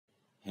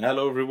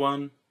Hello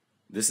everyone,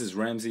 this is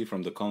Ramsey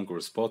from the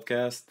Conquerors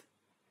Podcast.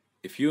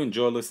 If you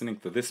enjoy listening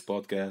to this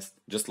podcast,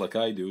 just like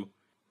I do,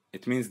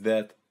 it means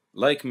that,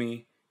 like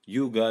me,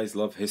 you guys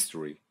love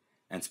history,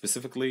 and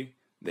specifically,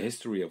 the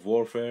history of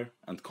warfare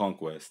and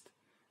conquest,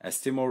 as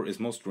Timur is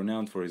most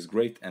renowned for his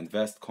great and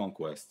vast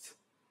conquests.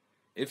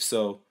 If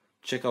so,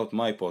 check out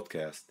my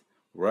podcast,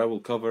 where I will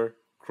cover,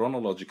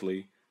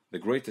 chronologically, the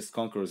greatest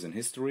conquerors in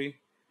history,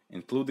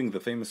 including the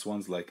famous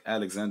ones like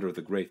Alexander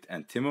the Great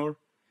and Timur,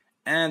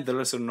 and the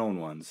lesser-known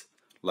ones,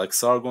 like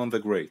Sargon the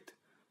Great,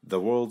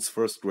 the world's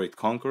first great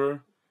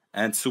conqueror,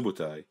 and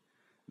Subutai,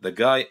 the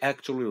guy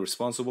actually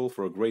responsible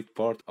for a great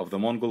part of the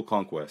Mongol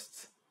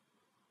conquests.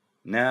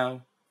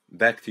 Now,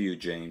 back to you,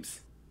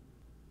 James.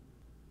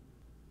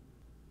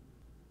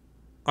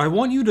 I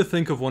want you to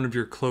think of one of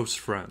your close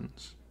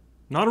friends.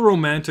 Not a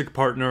romantic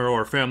partner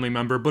or family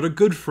member, but a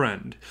good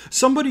friend.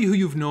 Somebody who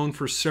you've known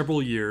for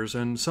several years,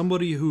 and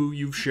somebody who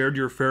you've shared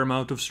your fair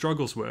amount of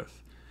struggles with.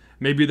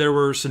 Maybe there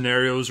were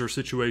scenarios or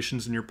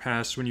situations in your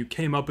past when you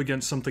came up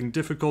against something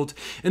difficult,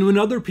 and when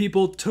other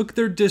people took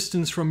their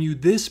distance from you,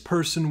 this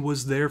person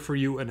was there for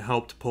you and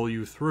helped pull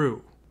you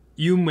through.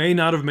 You may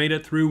not have made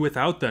it through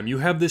without them. You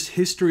have this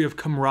history of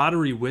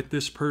camaraderie with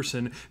this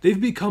person.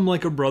 They've become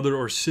like a brother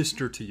or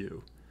sister to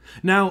you.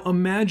 Now,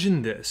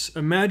 imagine this.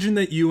 Imagine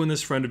that you and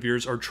this friend of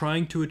yours are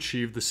trying to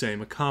achieve the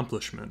same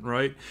accomplishment,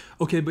 right?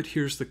 Okay, but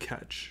here's the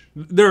catch.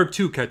 There are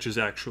two catches,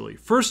 actually.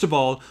 First of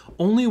all,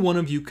 only one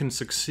of you can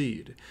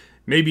succeed.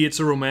 Maybe it's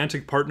a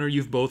romantic partner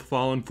you've both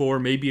fallen for,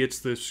 maybe it's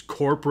this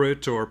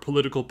corporate or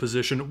political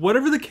position.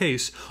 Whatever the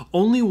case,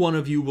 only one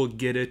of you will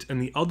get it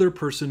and the other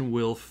person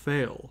will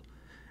fail.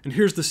 And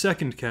here's the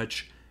second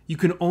catch. You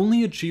can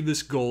only achieve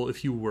this goal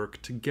if you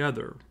work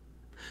together.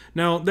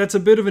 Now, that's a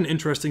bit of an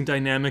interesting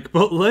dynamic,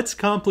 but let's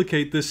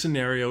complicate this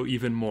scenario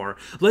even more.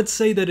 Let's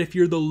say that if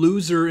you're the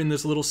loser in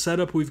this little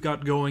setup we've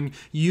got going,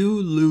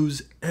 you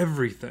lose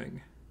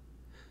everything.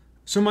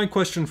 So my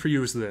question for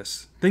you is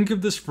this. Think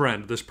of this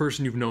friend, this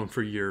person you've known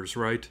for years,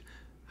 right?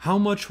 How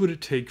much would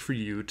it take for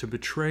you to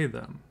betray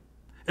them?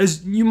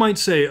 As you might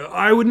say,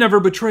 I would never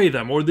betray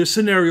them, or this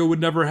scenario would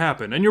never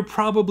happen, and you're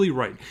probably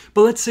right.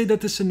 But let's say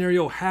that the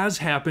scenario has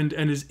happened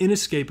and is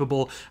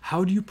inescapable.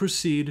 How do you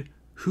proceed?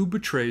 Who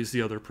betrays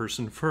the other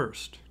person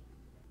first?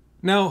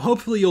 Now,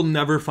 hopefully you'll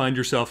never find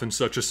yourself in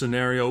such a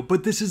scenario,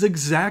 but this is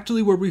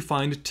exactly where we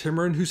find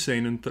Timur and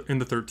Husayn in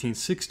the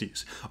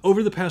 1360s.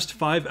 Over the past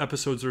 5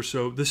 episodes or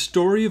so, the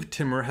story of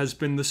Timur has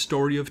been the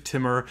story of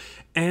Timur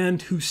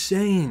and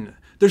Husayn.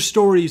 Their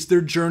stories,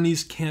 their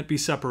journeys can't be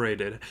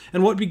separated,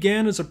 and what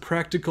began as a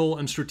practical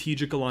and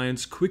strategic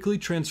alliance quickly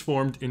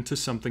transformed into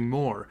something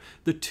more.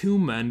 The two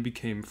men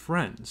became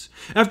friends.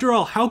 After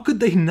all, how could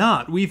they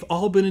not? We've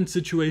all been in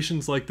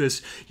situations like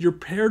this. You're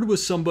paired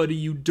with somebody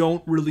you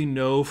don't really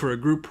know for a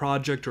group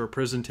project or a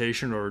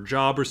presentation or a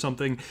job or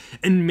something,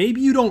 and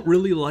maybe you don't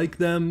really like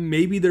them,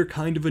 maybe they're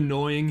kind of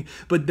annoying,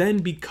 but then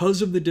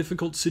because of the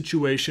difficult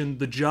situation,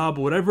 the job,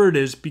 whatever it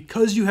is,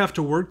 because you have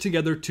to work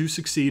together to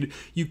succeed,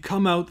 you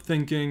come out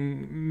thinking,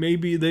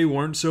 maybe they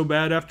weren't so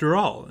bad after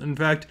all. In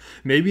fact,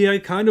 maybe I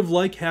kind of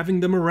like having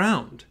them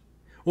around.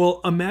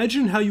 Well,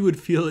 imagine how you would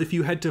feel if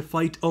you had to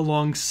fight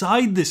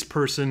alongside this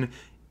person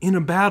in a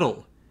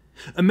battle.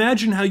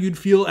 Imagine how you'd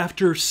feel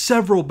after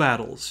several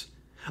battles.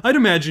 I'd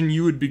imagine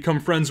you would become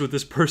friends with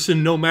this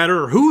person no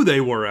matter who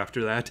they were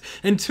after that.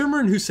 And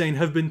Timur and Husayn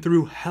have been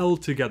through hell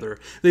together.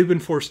 They've been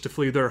forced to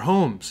flee their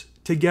homes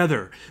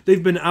together.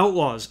 They've been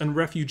outlaws and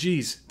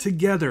refugees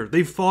together.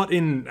 They've fought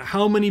in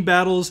how many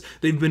battles?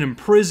 They've been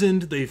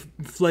imprisoned. They've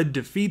fled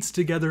defeats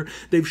together.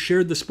 They've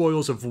shared the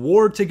spoils of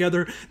war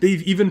together.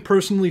 They've even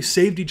personally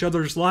saved each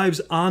other's lives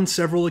on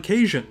several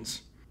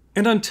occasions.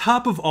 And on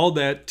top of all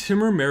that,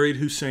 Timur married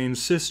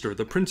Husayn's sister,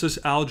 the Princess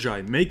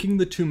Aljai, making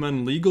the two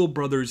men legal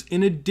brothers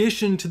in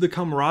addition to the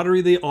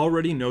camaraderie they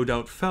already no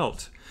doubt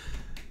felt.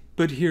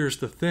 But here's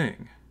the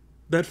thing.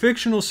 That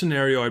fictional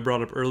scenario I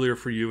brought up earlier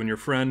for you and your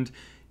friend,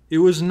 it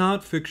was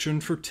not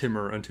fiction for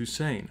Timur and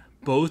Husayn.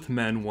 Both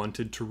men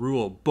wanted to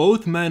rule.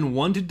 Both men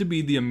wanted to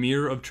be the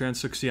Emir of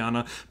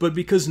Transoxiana, but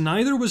because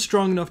neither was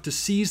strong enough to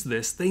seize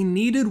this, they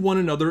needed one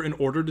another in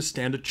order to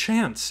stand a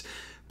chance.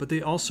 But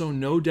they also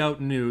no doubt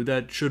knew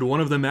that should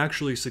one of them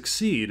actually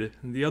succeed,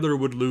 the other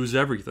would lose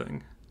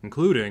everything,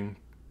 including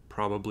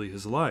probably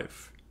his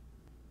life.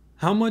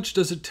 How much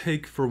does it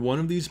take for one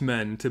of these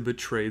men to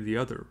betray the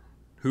other?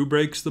 Who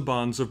breaks the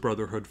bonds of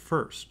brotherhood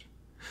first?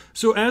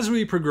 So as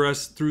we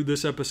progress through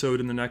this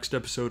episode and the next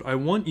episode, I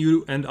want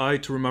you and I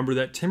to remember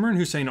that Timur and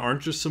Husayn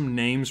aren't just some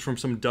names from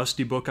some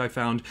dusty book I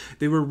found.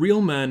 They were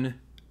real men,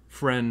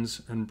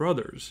 friends, and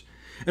brothers.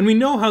 And we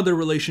know how their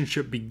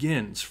relationship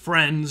begins.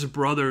 Friends,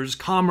 brothers,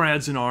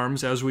 comrades in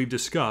arms, as we've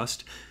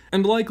discussed.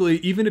 And likely,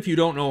 even if you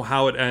don't know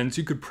how it ends,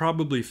 you could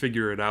probably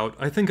figure it out.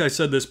 I think I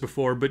said this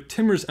before, but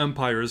Timur's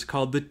empire is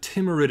called the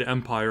Timurid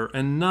Empire,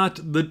 and not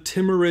the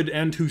Timurid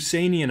and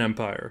Husainian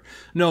Empire.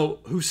 No,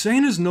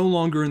 Husayn is no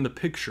longer in the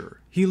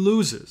picture. He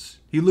loses.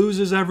 He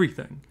loses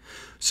everything.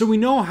 So we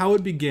know how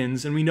it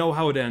begins and we know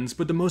how it ends,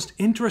 but the most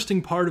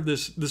interesting part of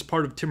this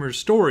part of Timur's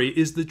story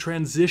is the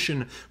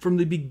transition from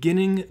the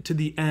beginning to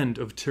the end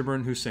of Timur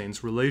and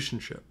Husayn's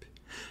relationship.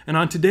 And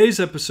on today's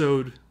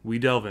episode, we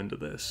delve into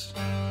this.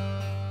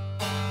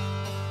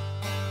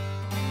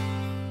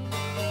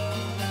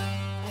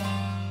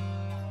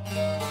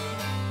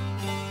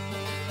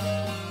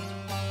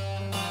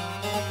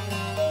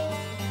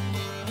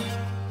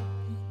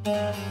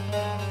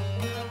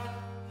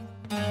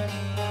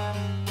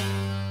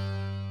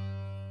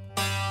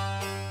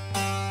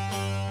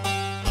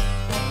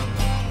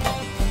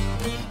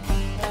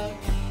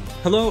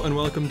 Hello and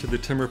welcome to the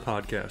Timur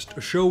Podcast,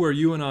 a show where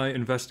you and I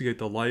investigate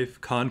the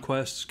life,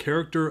 conquests,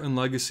 character, and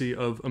legacy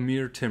of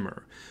Amir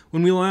Timur.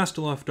 When we last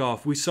left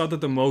off, we saw that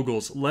the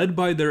Moguls, led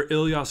by their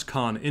Ilyas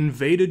Khan,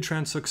 invaded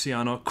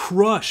Transoxiana,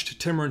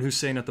 crushed Timur and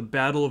Husayn at the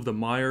Battle of the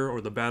Mire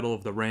or the Battle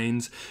of the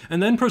Rains,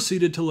 and then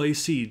proceeded to lay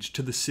siege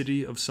to the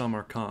city of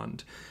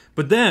Samarkand.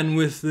 But then,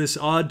 with this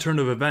odd turn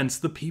of events,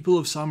 the people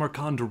of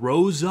Samarkand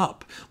rose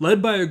up, led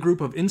by a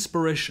group of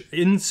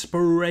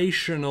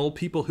inspirational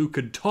people who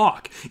could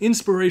talk,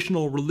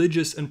 inspirational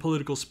religious and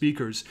political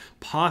speakers,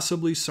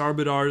 possibly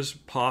Sarbadars,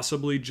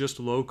 possibly just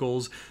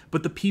locals,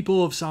 but the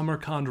people of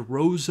Samarkand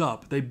rose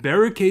up, they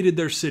barricaded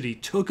their city,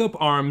 took up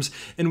arms,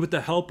 and with the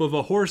help of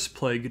a horse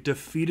plague,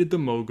 defeated the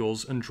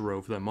Moguls and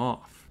drove them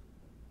off.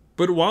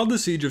 But while the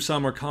siege of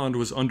Samarkand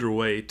was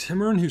underway,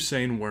 Timur and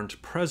Husayn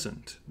weren't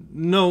present.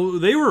 No,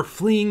 they were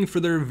fleeing for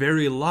their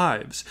very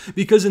lives,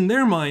 because in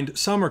their mind,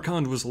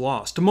 Samarkand was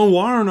lost,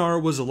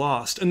 Mawarnar was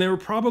lost, and they were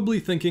probably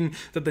thinking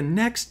that the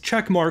next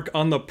checkmark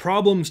on the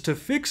problems to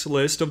fix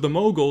list of the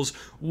Moguls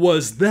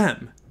was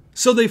them.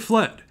 So they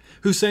fled.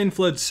 Husayn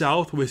fled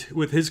south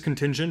with his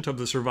contingent of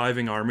the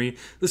surviving army.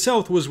 The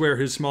south was where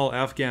his small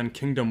Afghan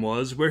kingdom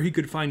was, where he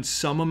could find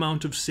some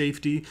amount of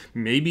safety,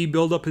 maybe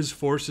build up his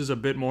forces a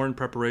bit more in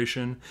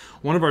preparation.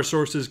 One of our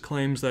sources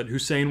claims that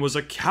Husayn was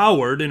a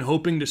coward and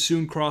hoping to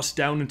soon cross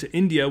down into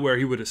India where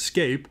he would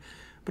escape.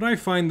 But I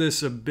find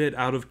this a bit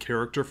out of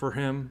character for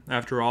him.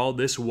 After all,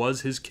 this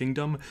was his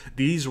kingdom.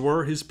 These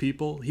were his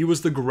people. He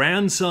was the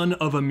grandson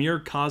of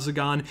Amir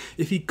Khazagan.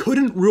 If he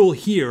couldn't rule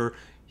here,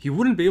 he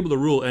wouldn't be able to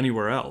rule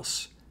anywhere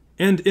else.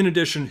 And in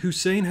addition,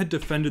 Husayn had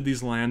defended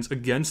these lands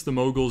against the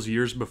Moguls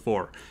years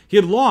before. He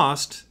had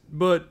lost,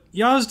 but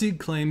Yazdid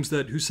claims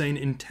that Husayn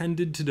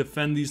intended to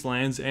defend these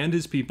lands and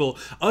his people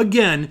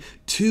again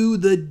to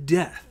the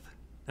death.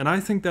 And I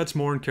think that's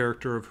more in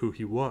character of who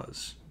he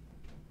was.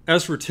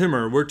 As for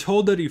Timur, we're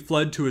told that he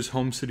fled to his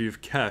home city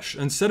of Kesh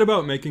and set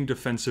about making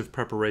defensive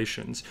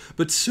preparations,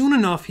 but soon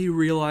enough he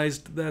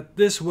realized that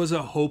this was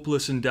a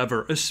hopeless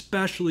endeavor,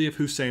 especially if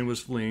Husayn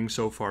was fleeing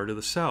so far to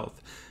the south.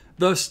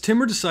 Thus,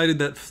 Timur decided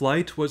that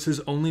flight was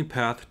his only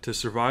path to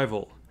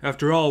survival.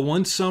 After all,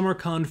 once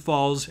Samarkand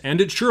falls,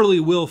 and it surely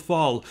will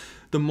fall,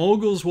 the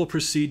Moguls will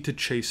proceed to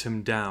chase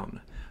him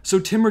down. So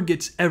Timur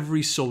gets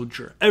every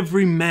soldier,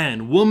 every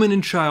man, woman,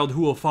 and child who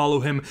will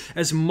follow him,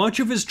 as much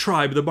of his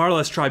tribe, the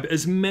Barlas tribe,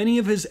 as many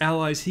of his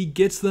allies, he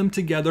gets them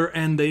together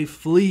and they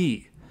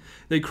flee.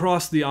 They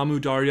cross the Amu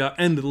Darya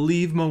and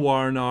leave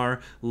Mawarnar,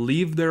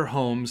 leave their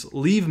homes,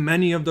 leave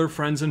many of their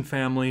friends and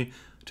family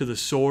to the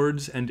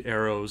swords and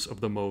arrows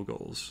of the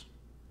Moguls.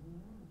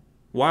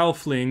 While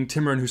fleeing,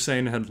 Timur and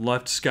Husayn had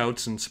left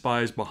scouts and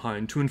spies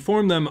behind to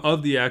inform them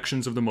of the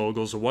actions of the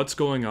Moguls, of what's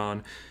going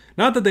on.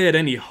 Not that they had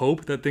any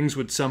hope that things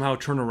would somehow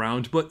turn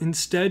around, but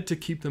instead to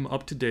keep them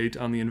up to date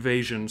on the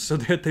invasion so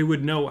that they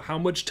would know how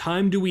much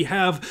time do we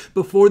have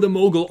before the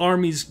Mughal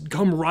armies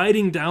come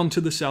riding down to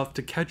the south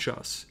to catch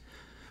us.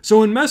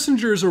 So when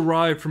messengers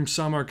arrived from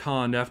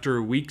Samarkand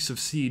after weeks of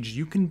siege,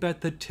 you can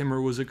bet that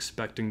Timur was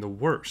expecting the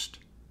worst.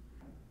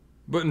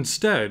 But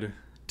instead,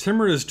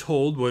 Timur is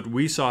told what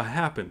we saw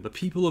happen. The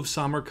people of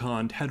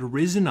Samarkand had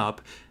risen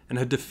up and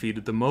had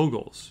defeated the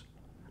Moguls.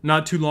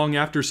 Not too long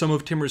after, some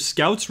of Timur's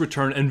scouts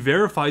return and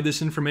verify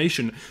this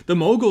information. The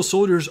Mughal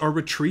soldiers are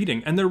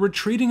retreating, and they're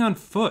retreating on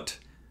foot.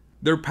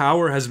 Their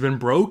power has been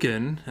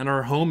broken, and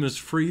our home is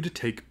free to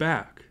take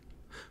back.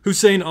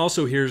 Husayn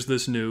also hears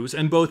this news,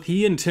 and both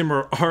he and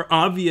Timur are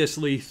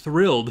obviously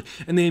thrilled,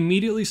 and they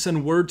immediately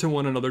send word to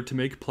one another to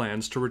make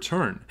plans to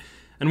return.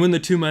 And when the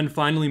two men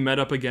finally met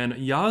up again,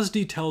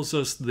 Yazdi tells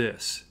us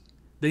this.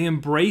 They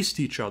embraced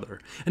each other,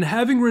 and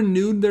having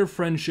renewed their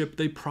friendship,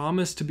 they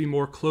promised to be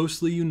more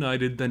closely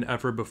united than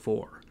ever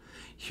before.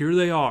 Here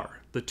they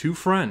are, the two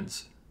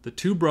friends, the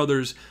two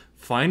brothers,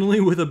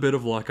 finally with a bit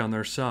of luck on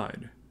their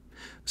side.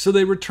 So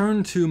they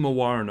return to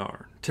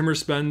Mawarnar. Timur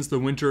spends the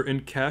winter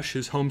in Kesh,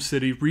 his home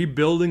city,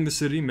 rebuilding the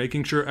city,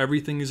 making sure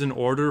everything is in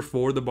order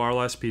for the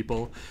Barlas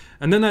people.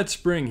 And then that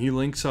spring, he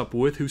links up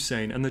with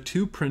Husayn, and the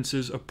two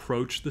princes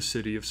approach the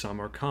city of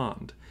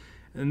Samarkand.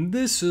 And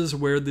this is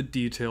where the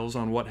details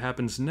on what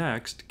happens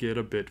next get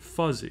a bit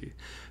fuzzy.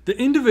 The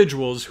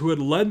individuals who had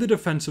led the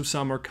defense of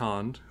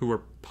Samarkand, who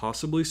were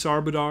possibly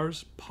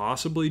Sarbadars,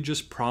 possibly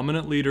just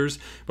prominent leaders,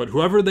 but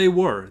whoever they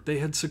were, they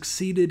had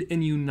succeeded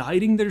in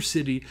uniting their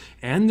city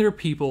and their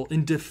people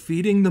in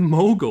defeating the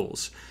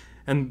Moguls.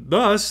 And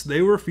thus,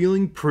 they were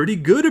feeling pretty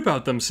good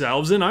about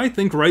themselves, and I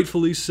think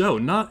rightfully so.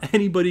 Not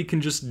anybody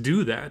can just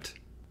do that.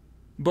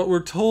 But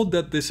we're told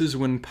that this is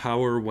when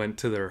power went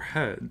to their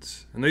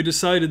heads, and they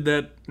decided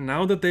that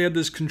now that they had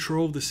this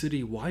control of the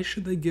city, why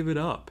should they give it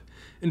up?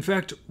 In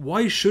fact,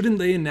 why shouldn't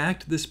they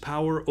enact this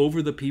power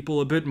over the people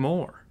a bit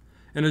more?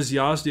 And as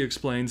Yazdi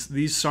explains,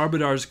 these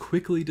Sarbadars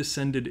quickly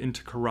descended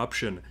into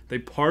corruption. They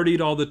partied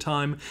all the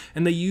time,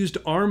 and they used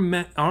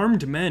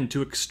armed men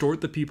to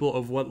extort the people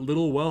of what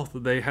little wealth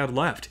they had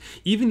left,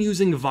 even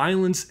using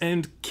violence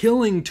and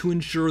killing to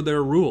ensure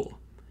their rule.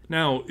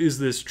 Now, is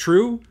this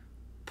true?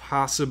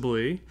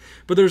 Possibly,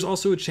 but there's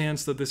also a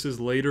chance that this is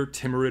later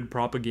Timurid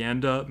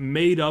propaganda,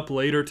 made up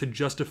later to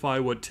justify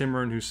what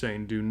Timur and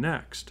Husayn do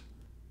next.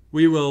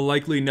 We will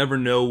likely never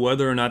know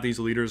whether or not these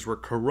leaders were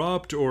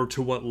corrupt or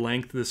to what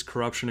length this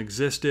corruption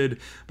existed,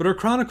 but our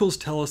chronicles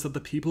tell us that the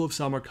people of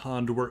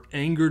Samarkand were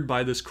angered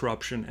by this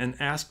corruption and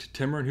asked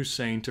Timur and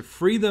Husayn to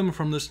free them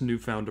from this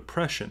newfound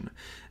oppression.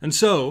 And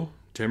so,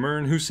 Timur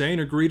and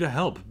Husayn agree to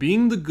help,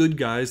 being the good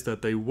guys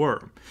that they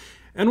were.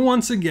 And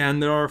once again,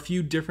 there are a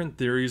few different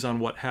theories on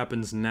what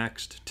happens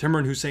next. Timur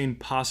and Husayn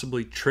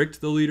possibly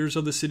tricked the leaders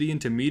of the city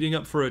into meeting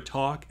up for a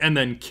talk and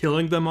then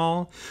killing them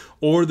all.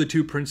 Or the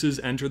two princes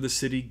entered the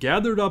city,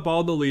 gathered up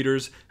all the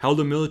leaders, held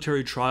a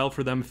military trial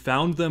for them,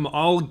 found them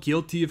all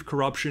guilty of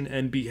corruption,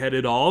 and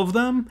beheaded all of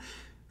them?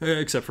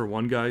 Except for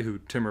one guy who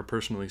Timur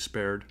personally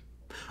spared.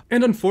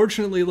 And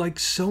unfortunately, like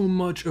so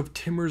much of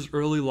Timur's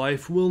early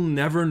life, we'll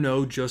never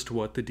know just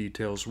what the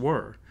details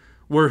were.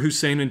 Were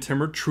Husayn and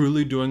Timur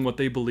truly doing what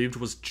they believed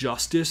was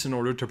justice in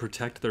order to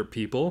protect their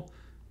people?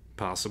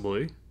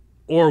 Possibly.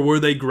 Or were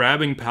they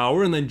grabbing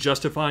power and then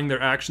justifying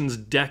their actions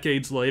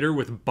decades later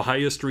with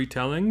biased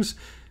retellings?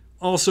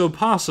 Also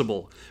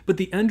possible. But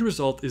the end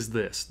result is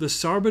this. The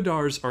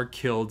Sarbadars are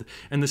killed,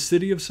 and the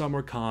city of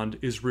Samarkand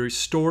is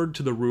restored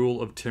to the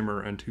rule of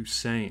Timur and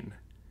Husayn.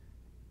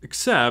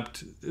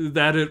 Except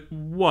that it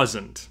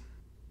wasn't.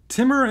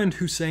 Timur and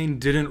Husayn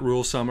didn't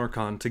rule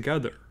Samarkand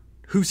together.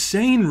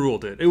 Husayn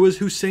ruled it. It was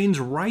Husayn's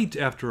right,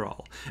 after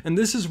all. And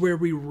this is where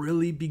we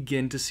really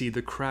begin to see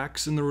the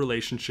cracks in the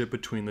relationship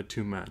between the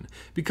two men,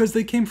 because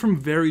they came from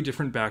very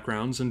different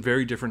backgrounds and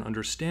very different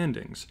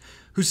understandings.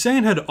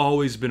 Husayn had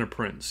always been a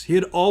prince. He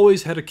had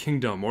always had a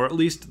kingdom, or at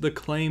least the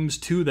claims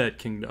to that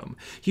kingdom.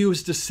 He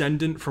was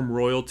descendant from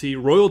royalty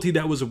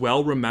that was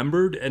well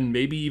remembered and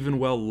maybe even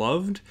well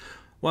loved,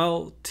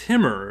 while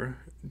Timur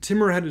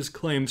had his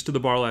claims to the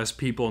Barlas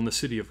people in the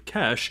city of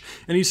Kesh,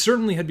 and he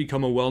certainly had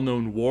become a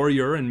well-known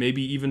warrior and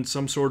maybe even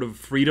some sort of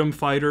freedom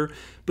fighter,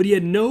 but he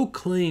had no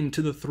claim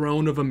to the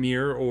throne of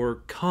Amir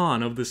or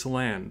Khan of this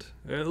land,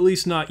 at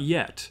least not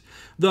yet.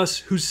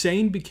 Thus,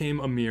 Husayn became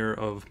Amir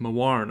of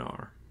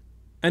Mawarnar.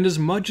 And as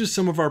much as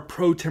some of our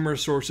pro-Timur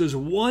sources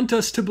want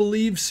us to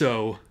believe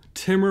so,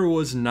 Timur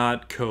was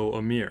not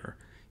co-Amir.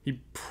 He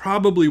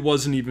probably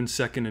wasn't even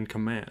second in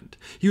command.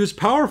 He was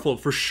powerful,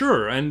 for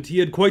sure, and he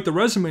had quite the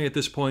resume at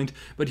this point,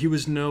 but he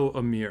was no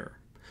Amir.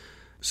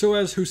 So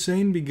as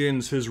Husayn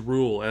begins his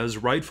rule as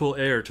rightful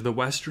heir to the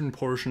western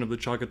portion of the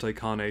Chagatai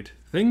Khanate,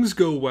 things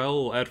go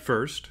well at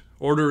first.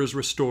 Order is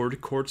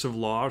restored, courts of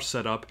law are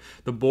set up,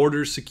 the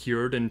borders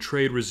secured, and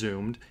trade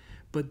resumed.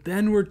 But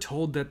then we're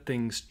told that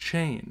things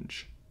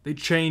change. They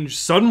change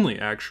suddenly,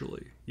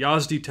 actually.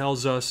 Yazdi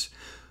tells us,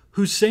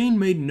 Husayn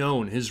made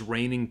known his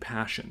reigning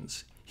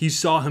passions. He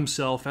saw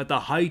himself at the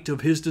height of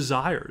his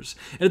desires,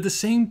 and at the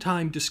same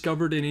time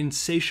discovered an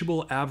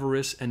insatiable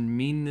avarice and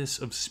meanness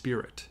of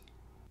spirit.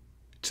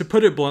 To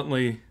put it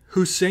bluntly,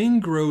 Husayn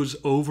grows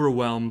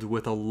overwhelmed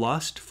with a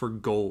lust for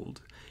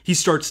gold. He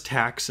starts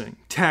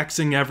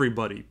taxing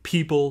everybody,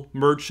 people,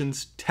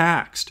 merchants,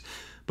 taxed.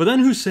 But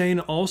then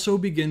Husayn also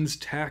begins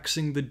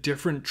taxing the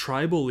different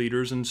tribal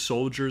leaders and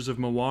soldiers of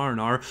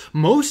Mawarnar,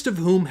 most of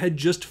whom had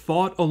just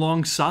fought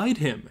alongside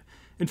him.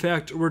 In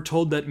fact, we're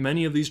told that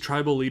many of these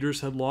tribal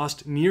leaders had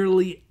lost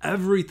nearly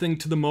everything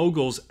to the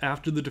Moguls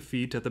after the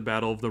defeat at the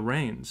Battle of the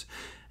Rains.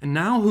 And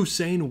now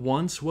Husayn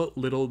wants what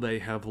little they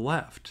have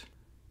left.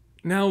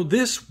 Now,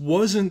 this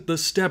wasn't the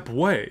steppe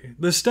way.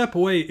 The steppe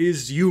way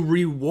is you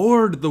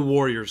reward the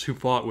warriors who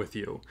fought with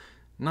you,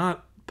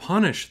 not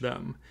punish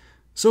them.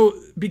 So,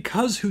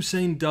 because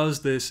Husayn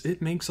does this,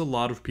 it makes a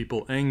lot of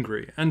people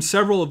angry, and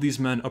several of these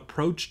men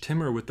approach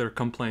Timur with their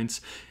complaints,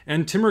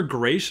 and Timur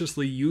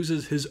graciously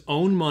uses his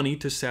own money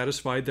to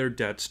satisfy their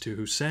debts to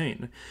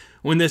Husayn.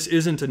 When this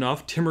isn't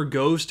enough, Timur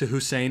goes to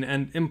Husayn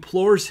and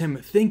implores him,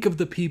 think of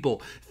the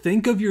people,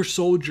 think of your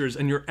soldiers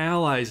and your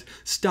allies,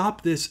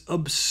 stop this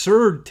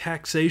absurd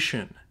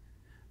taxation.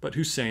 But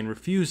Husayn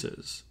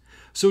refuses.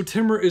 So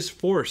Timur is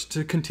forced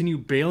to continue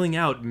bailing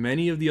out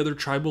many of the other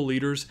tribal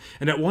leaders,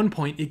 and at one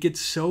point it gets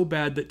so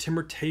bad that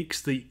Timur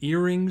takes the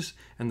earrings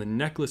and the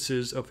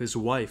necklaces of his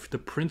wife, the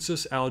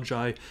Princess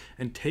Aljai,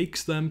 and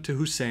takes them to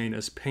Husayn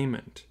as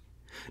payment.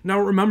 Now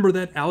remember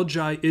that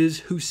Aljai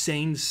is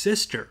Husayn's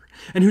sister,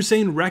 and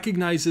Husayn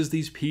recognizes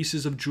these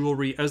pieces of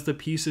jewelry as the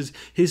pieces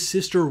his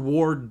sister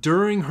wore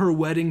during her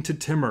wedding to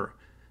Timur,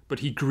 but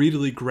he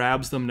greedily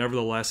grabs them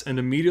nevertheless and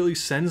immediately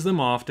sends them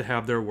off to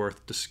have their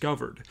worth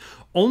discovered.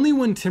 Only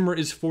when Timur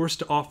is forced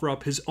to offer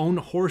up his own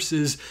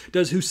horses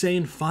does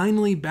Husayn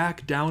finally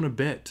back down a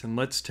bit and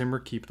lets Timur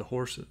keep the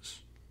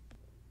horses.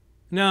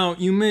 Now,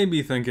 you may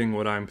be thinking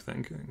what I'm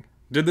thinking.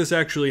 Did this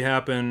actually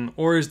happen,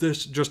 or is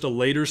this just a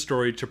later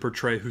story to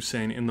portray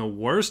Husayn in the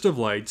worst of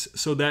lights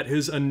so that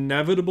his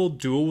inevitable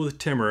duel with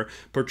Timur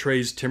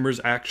portrays Timur's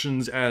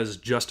actions as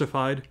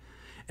justified?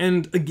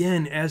 And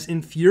again, as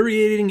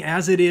infuriating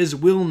as it is,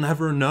 we'll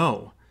never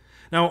know.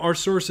 Now, our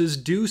sources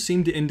do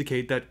seem to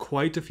indicate that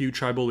quite a few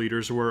tribal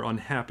leaders were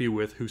unhappy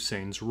with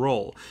Husayn's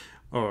rule,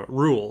 or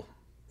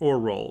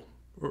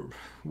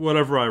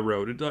whatever I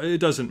wrote, it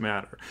doesn't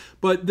matter.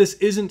 But this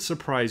isn't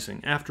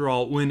surprising. After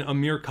all, when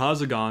Amir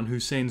Khazagan,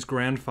 Husayn's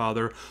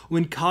grandfather,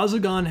 when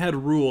Khazagan had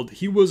ruled,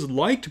 he was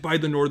liked by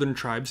the northern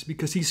tribes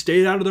because he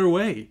stayed out of their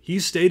way. He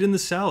stayed in the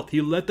south. He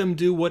let them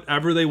do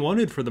whatever they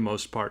wanted for the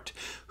most part.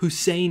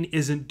 Husayn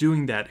isn't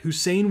doing that.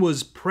 Husayn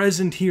was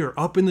present here,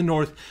 up in the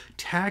north,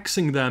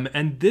 taxing them,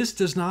 and this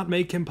does not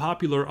make him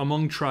popular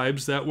among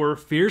tribes that were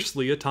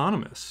fiercely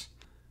autonomous.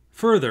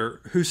 Further,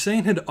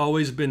 Husayn had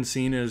always been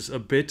seen as a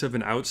bit of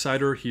an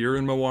outsider here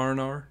in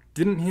Mawarnar.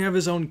 Didn't he have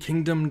his own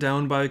kingdom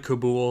down by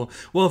Kabul?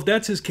 Well, if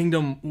that's his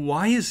kingdom,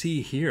 why is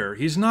he here?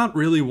 He's not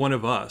really one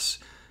of us.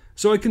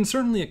 So I can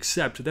certainly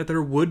accept that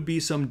there would be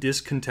some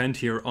discontent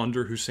here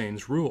under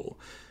Husayn's rule.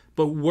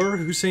 But were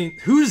Husayn...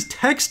 Who is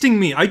texting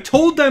me? I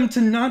told them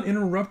to not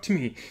interrupt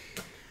me.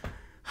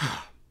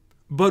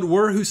 But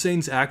were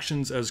Husayn's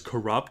actions as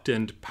corrupt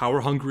and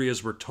power-hungry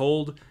as we're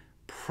told?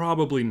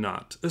 Probably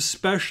not,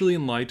 especially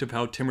in light of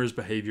how Timur's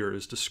behavior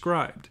is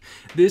described.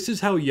 This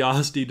is how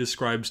Yazdi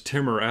describes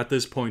Timur at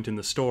this point in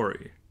the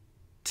story.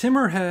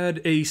 Timur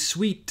had a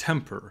sweet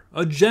temper,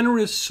 a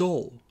generous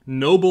soul,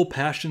 noble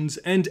passions,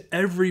 and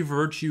every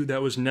virtue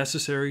that was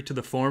necessary to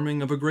the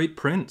forming of a great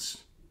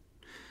prince.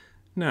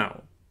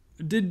 Now,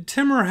 did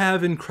Timur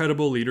have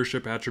incredible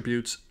leadership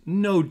attributes?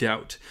 No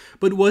doubt.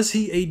 But was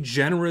he a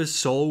generous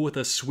soul with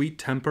a sweet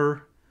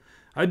temper?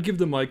 I'd give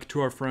the mic to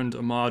our friend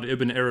Ahmad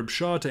ibn Arab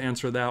Shah to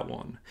answer that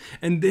one.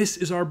 And this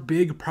is our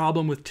big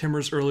problem with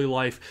Timur's early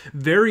life.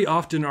 Very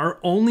often our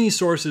only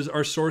sources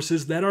are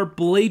sources that are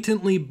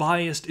blatantly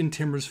biased in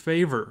Timur's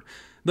favor.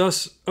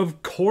 Thus,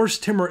 of course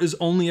Timur is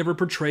only ever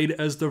portrayed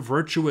as the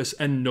virtuous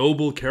and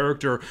noble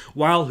character,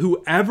 while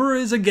whoever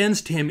is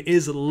against him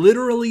is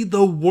literally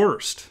the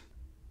worst.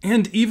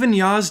 And even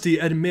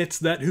Yazdi admits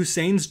that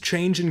Husayn's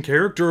change in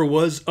character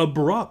was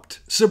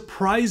abrupt,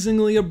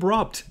 surprisingly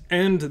abrupt.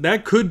 And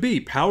that could be.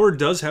 Power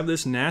does have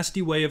this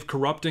nasty way of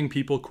corrupting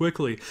people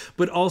quickly.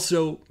 But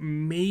also,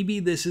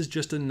 maybe this is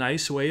just a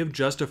nice way of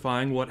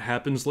justifying what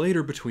happens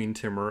later between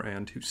Timur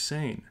and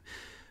Husayn.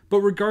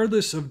 But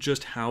regardless of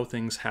just how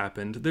things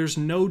happened, there's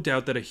no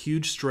doubt that a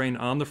huge strain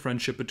on the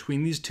friendship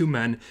between these two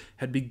men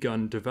had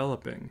begun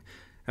developing.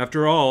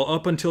 After all,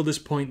 up until this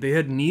point, they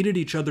had needed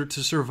each other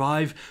to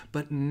survive,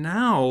 but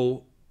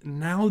now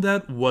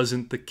that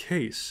wasn't the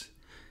case.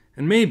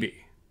 And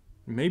maybe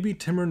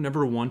Timur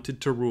never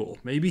wanted to rule.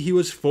 Maybe he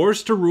was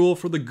forced to rule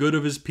for the good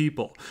of his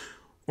people.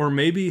 Or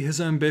maybe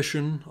his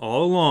ambition,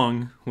 all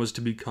along, was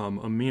to become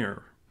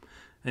Amir.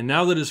 And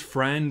now that his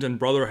friend and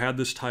brother had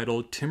this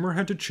title, Timur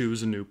had to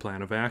choose a new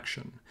plan of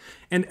action.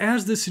 And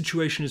as this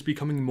situation is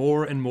becoming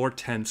more and more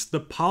tense, the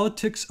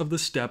politics of the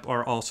steppe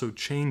are also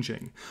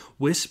changing.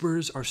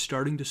 Whispers are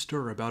starting to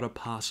stir about a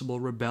possible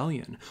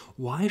rebellion.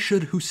 Why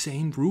should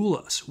Husayn rule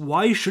us?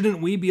 Why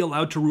shouldn't we be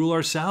allowed to rule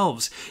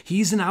ourselves?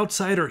 He's an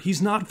outsider.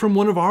 He's not from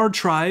one of our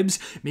tribes.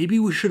 Maybe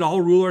we should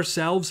all rule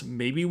ourselves.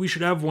 Maybe we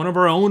should have one of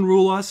our own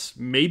rule us.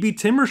 Maybe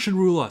Timur should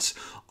rule us.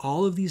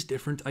 All of these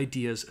different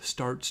ideas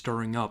start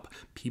stirring up.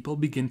 People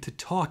begin to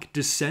talk.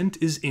 Dissent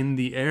is in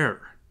the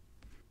air.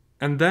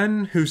 And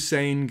then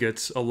Husayn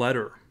gets a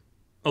letter.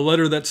 A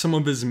letter that some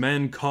of his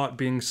men caught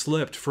being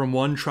slipped from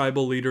one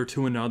tribal leader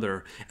to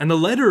another. And the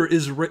letter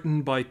is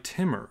written by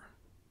Timur.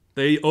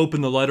 They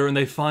open the letter and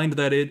they find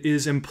that it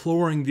is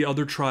imploring the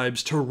other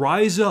tribes to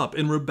rise up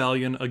in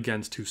rebellion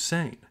against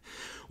Husayn.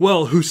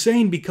 Well,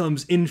 Husayn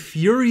becomes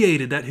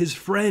infuriated that his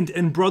friend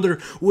and brother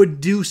would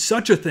do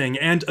such a thing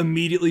and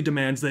immediately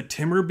demands that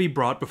Timur be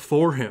brought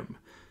before him.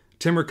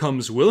 Timur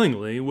comes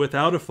willingly,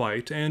 without a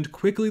fight, and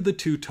quickly the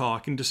two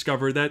talk and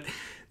discover that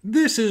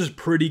this is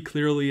pretty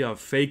clearly a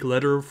fake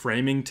letter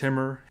framing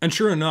Timur. And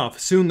sure enough,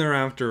 soon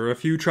thereafter, a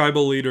few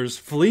tribal leaders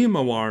flee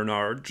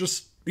Mawarnar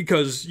just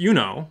because,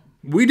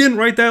 we didn't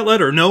write that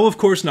letter. No, of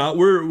course not.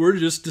 We're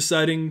just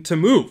deciding to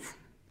move.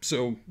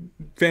 So,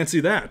 fancy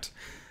that.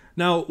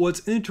 Now,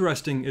 what's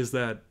interesting is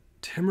that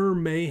Timur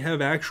may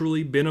have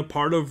actually been a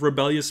part of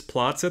rebellious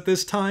plots at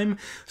this time,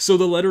 so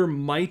the letter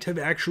might have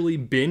actually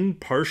been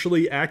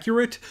partially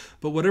accurate,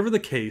 but whatever the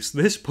case,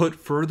 this put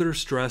further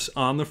stress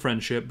on the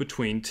friendship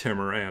between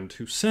Timur and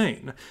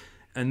Husayn.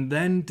 And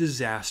then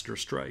disaster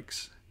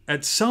strikes.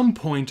 At some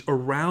point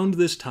around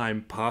this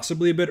time,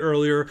 possibly a bit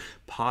earlier,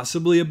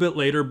 possibly a bit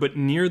later, but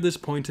near this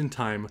point in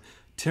time,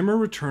 Timur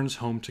returns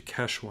home to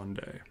Kesh one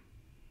day.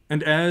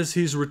 And as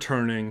he's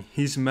returning,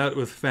 he's met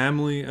with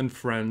family and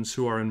friends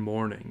who are in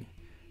mourning.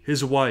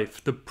 His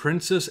wife, the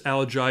Princess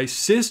Aljai,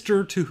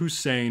 sister to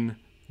Husayn,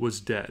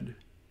 was dead.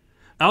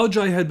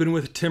 Aljai had been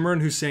with Timur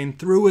and Husayn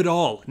through it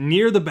all,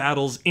 near the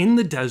battles, in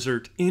the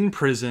desert, in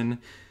prison,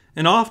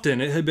 and often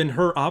it had been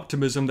her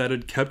optimism that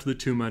had kept the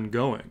two men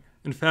going.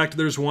 In fact,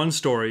 there's one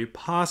story,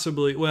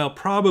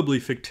 probably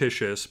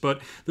fictitious,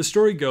 but the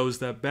story goes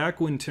that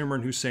back when Timur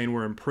and Husayn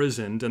were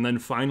imprisoned and then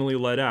finally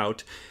let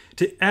out,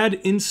 to add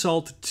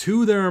insult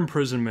to their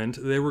imprisonment,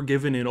 they were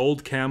given an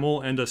old camel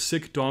and a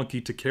sick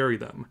donkey to carry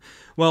them.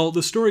 Well,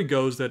 the story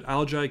goes that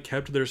Aljai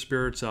kept their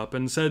spirits up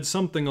and said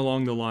something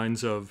along the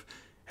lines of,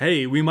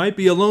 "Hey, we might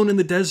be alone in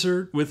the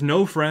desert with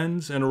no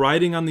friends and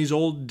riding on these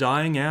old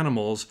dying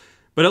animals,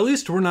 but at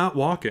least we're not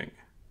walking."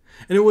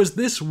 And it was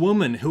this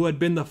woman who had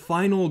been the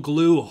final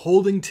glue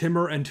holding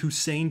Timur and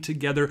Husayn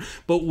together,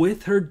 but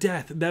with her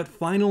death, that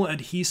final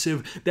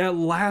adhesive, that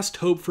last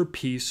hope for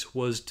peace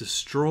was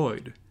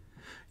destroyed.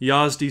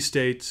 Yazdi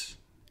states,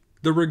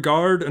 "The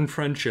regard and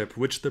friendship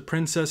which the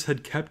princess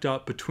had kept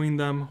up between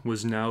them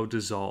was now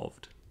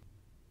dissolved."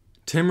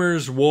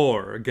 Timur's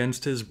war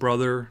against his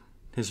brother,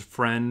 his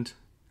friend,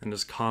 and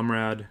his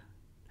comrade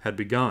had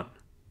begun.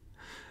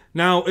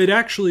 Now, it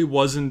actually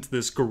wasn't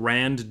this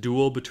grand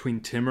duel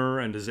between Timur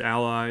and his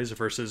allies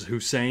versus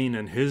Husayn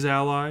and his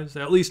allies,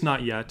 at least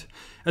not yet.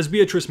 As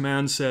Beatrice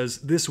Mann says,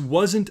 this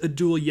wasn't a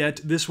duel yet,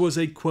 this was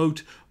a,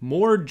 quote,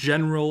 more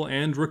general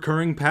and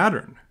recurring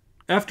pattern.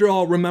 After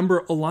all,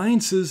 remember,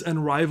 alliances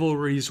and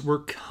rivalries were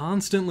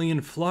constantly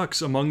in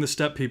flux among the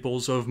steppe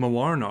peoples of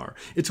Mawarnar.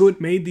 It's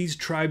what made these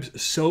tribes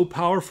so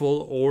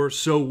powerful or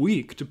so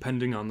weak,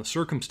 depending on the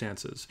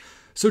circumstances.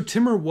 So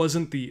Timur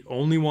wasn't the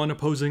only one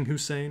opposing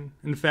Husayn.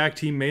 In fact,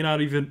 he may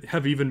not even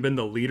have been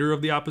the leader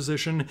of the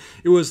opposition.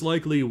 It was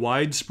likely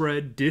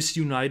widespread,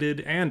 disunited,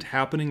 and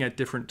happening at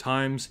different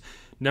times.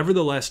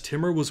 Nevertheless,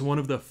 Timur was one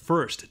of the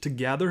first to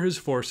gather his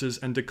forces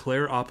and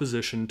declare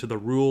opposition to the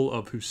rule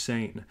of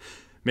Husayn.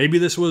 Maybe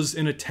this was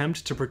an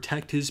attempt to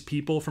protect his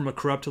people from a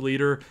corrupt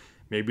leader,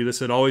 maybe this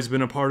had always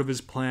been a part of his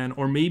plan,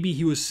 or maybe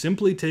he was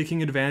simply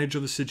taking advantage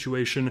of the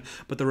situation,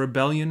 but the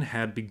rebellion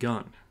had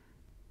begun.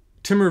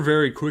 Timur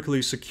very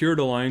quickly secured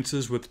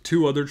alliances with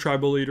two other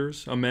tribal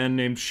leaders, a man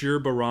named Shir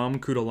Bahram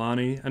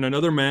Kudalani and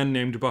another man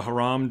named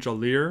Bahram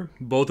Jalir,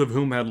 both of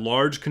whom had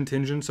large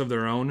contingents of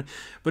their own.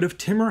 But if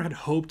Timur had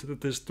hoped that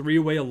this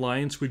three-way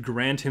alliance would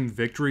grant him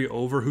victory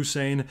over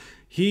Husayn,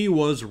 he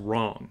was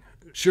wrong.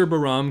 Shir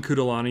Bahram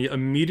Kudalani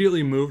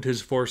immediately moved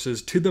his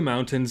forces to the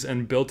mountains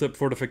and built up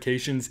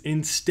fortifications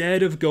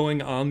instead of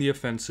going on the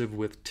offensive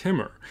with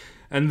Timur.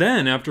 And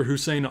then, after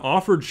Husayn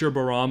offered Shir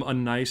Bahram a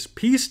nice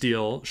peace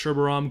deal, Shir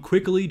Bahram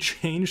quickly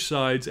changed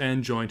sides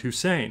and joined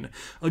Husayn.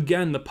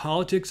 Again, the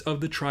politics of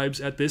the tribes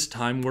at this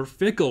time were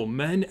fickle.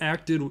 Men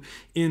acted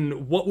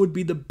in what would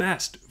be the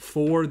best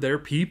for their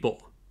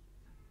people.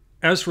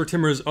 As for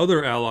Timur's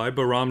other ally,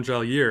 Bahram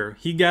Jalir,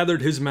 he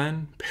gathered his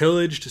men,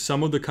 pillaged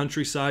some of the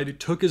countryside,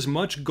 took as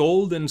much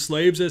gold and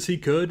slaves as he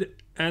could,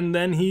 and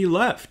then he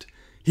left.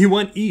 He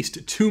went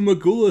east to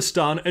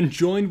Moghulistan and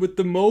joined with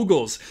the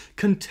Moguls,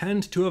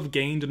 content to have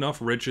gained enough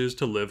riches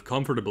to live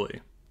comfortably.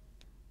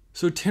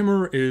 So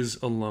Timur is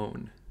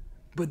alone.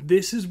 But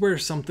this is where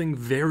something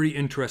very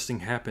interesting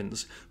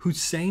happens.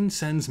 Husayn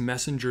sends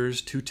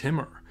messengers to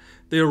Timur.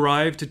 They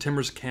arrive to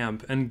Timur's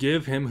camp and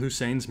give him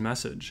Husayn's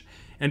message.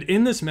 And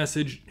in this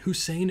message,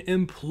 Husayn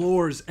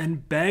implores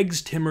and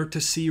begs Timur to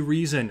see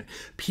reason.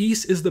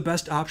 Peace is the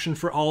best option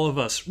for all of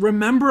us.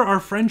 Remember our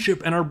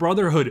friendship and our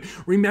brotherhood.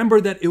 Remember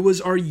that it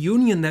was our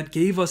union that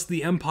gave us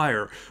the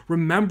empire.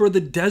 Remember the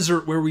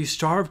desert where we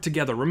starved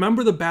together.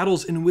 Remember the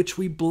battles in which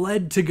we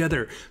bled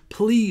together.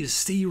 Please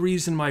see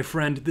reason, my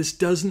friend. This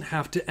doesn't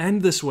have to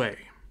end this way.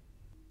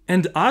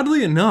 And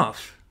oddly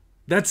enough,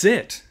 that's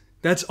it.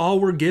 That's all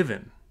we're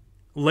given.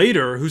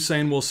 Later,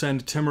 Husayn will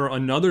send Timur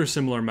another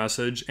similar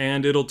message,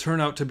 and it'll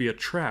turn out to be a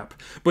trap.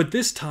 But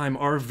this time,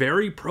 our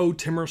very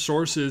pro-Timur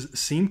sources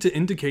seem to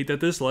indicate that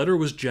this letter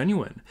was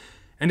genuine.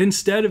 And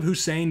instead of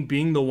Husayn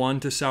being the one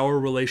to sour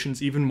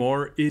relations even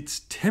more, it's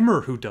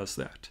Timur who does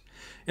that.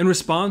 In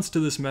response to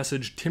this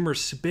message, Timur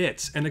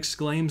spits and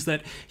exclaims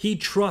that he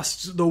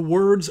trusts the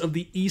words of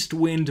the east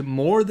wind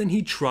more than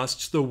he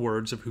trusts the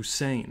words of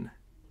Husayn.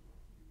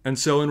 And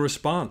so in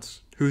response,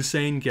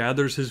 Husayn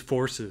gathers his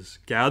forces,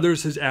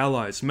 gathers his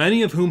allies,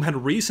 many of whom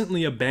had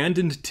recently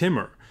abandoned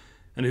Timur,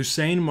 and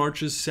Husayn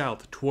marches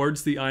south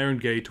towards the Iron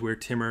Gate where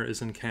Timur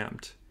is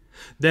encamped.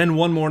 Then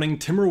one morning,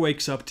 Timur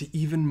wakes up to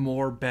even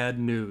more bad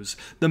news.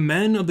 The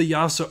men of the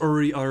Yasa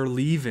Uri are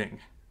leaving.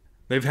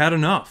 They've had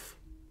enough.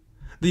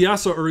 The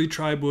Yasa-Uri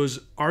tribe was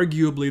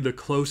arguably the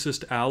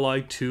closest ally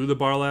to the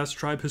Barlas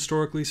tribe,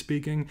 historically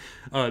speaking.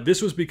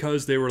 This was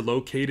because they were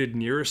located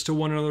nearest to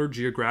one another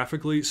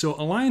geographically, so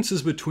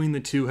alliances between the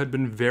two had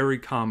been very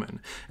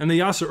common. And the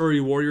Yasa-Uri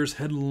warriors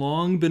had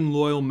long been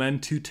loyal men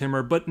to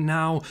Timur, but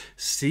now,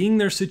 seeing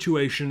their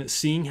situation,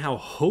 seeing how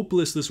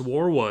hopeless this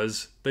war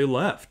was, they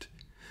left.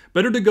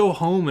 Better to go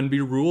home and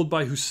be ruled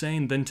by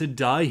Husayn than to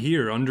die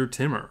here under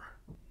Timur.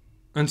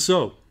 And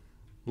so,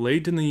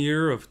 late in the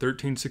year of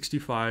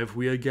 1365,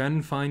 we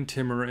again find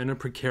Timur in a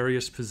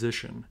precarious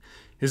position.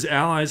 His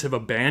allies have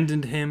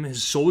abandoned him,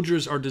 his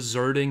soldiers are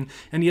deserting,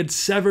 and he had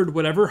severed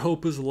whatever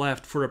hope was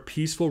left for a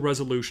peaceful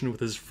resolution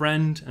with his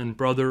friend and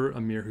brother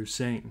Amir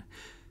Husayn.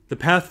 The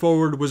path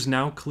forward was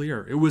now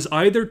clear. It was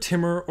either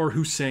Timur or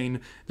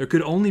Husayn. There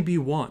could only be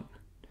one.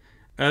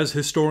 As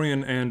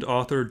historian and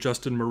author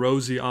Justin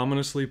Morosi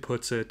ominously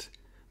puts it,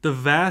 the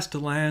vast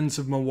lands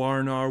of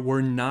Mawarnar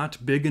were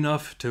not big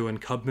enough to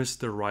encompass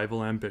their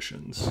rival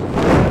ambitions.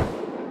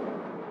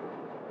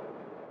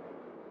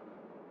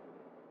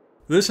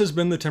 This has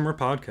been the Timur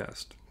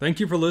Podcast. Thank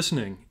you for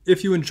listening.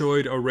 If you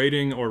enjoyed, a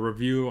rating or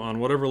review on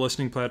whatever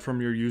listening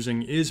platform you're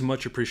using is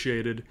much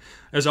appreciated.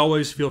 As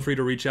always, feel free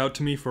to reach out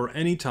to me for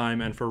any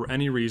time and for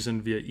any reason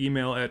via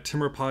email at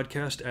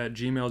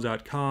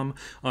timurpodcast@gmail.com,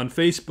 on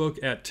Facebook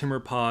at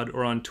timurpod,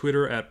 or on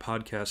Twitter at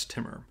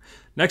podcasttimur.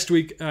 Next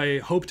week, I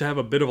hope to have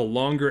a bit of a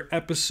longer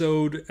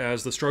episode,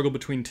 as the struggle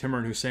between Timur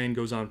and Husayn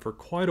goes on for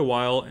quite a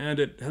while, and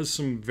it has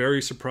some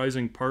very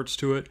surprising parts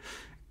to it.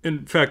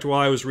 In fact,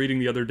 while I was reading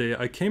the other day,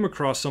 I came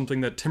across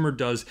something that Timur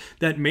does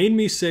that made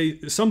me say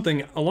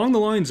something along the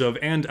lines of,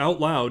 and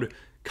out loud,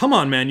 "Come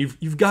on, man,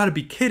 you've got to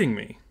be kidding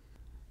me."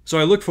 So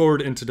I look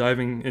forward into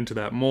diving into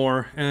that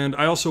more, and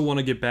I also want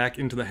to get back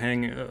into the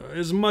hang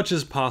as much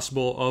as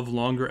possible of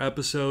longer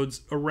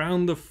episodes.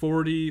 Around the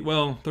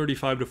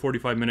 35 to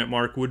 45 minute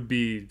mark would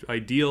be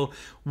ideal.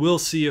 We'll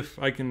see if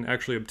I can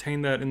actually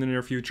obtain that in the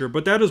near future,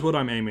 but that is what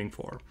I'm aiming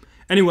for.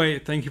 Anyway,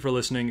 thank you for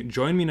listening.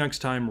 Join me next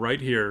time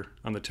right here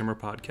on the Timur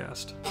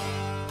Podcast.